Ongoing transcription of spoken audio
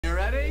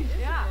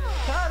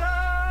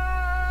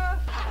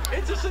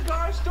It's a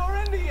cigar store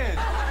Indian.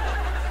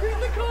 Read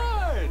the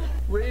card.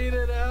 Read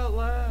it out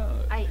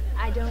loud.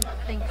 I don't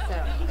think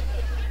so.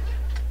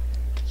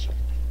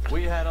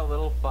 We had a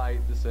little fight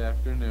this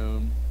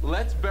afternoon.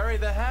 Let's bury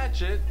the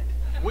hatchet.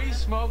 We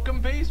smoke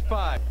 'em peace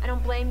pie. I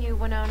don't blame you,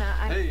 Winona.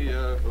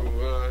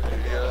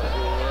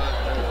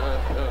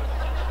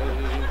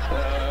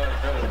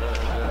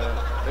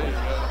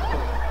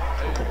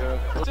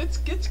 It's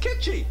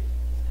kitschy.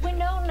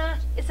 Winona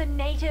is a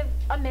Native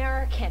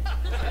American.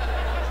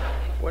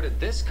 Where did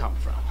this come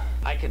from?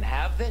 I can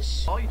have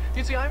this? Oh,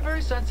 you see, I'm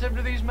very sensitive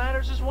to these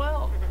matters as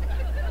well.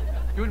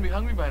 You wouldn't be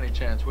hungry by any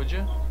chance, would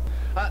you?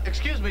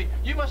 Excuse me,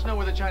 you must know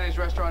where the Chinese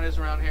restaurant is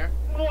around here.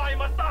 Why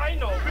must I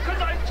know? Because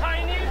I'm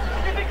Chinese?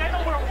 You think I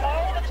know where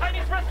all the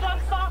Chinese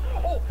restaurants are?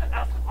 Oh,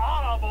 ask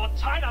all of our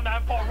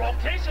Chinaman for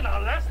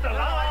rotational restaurant.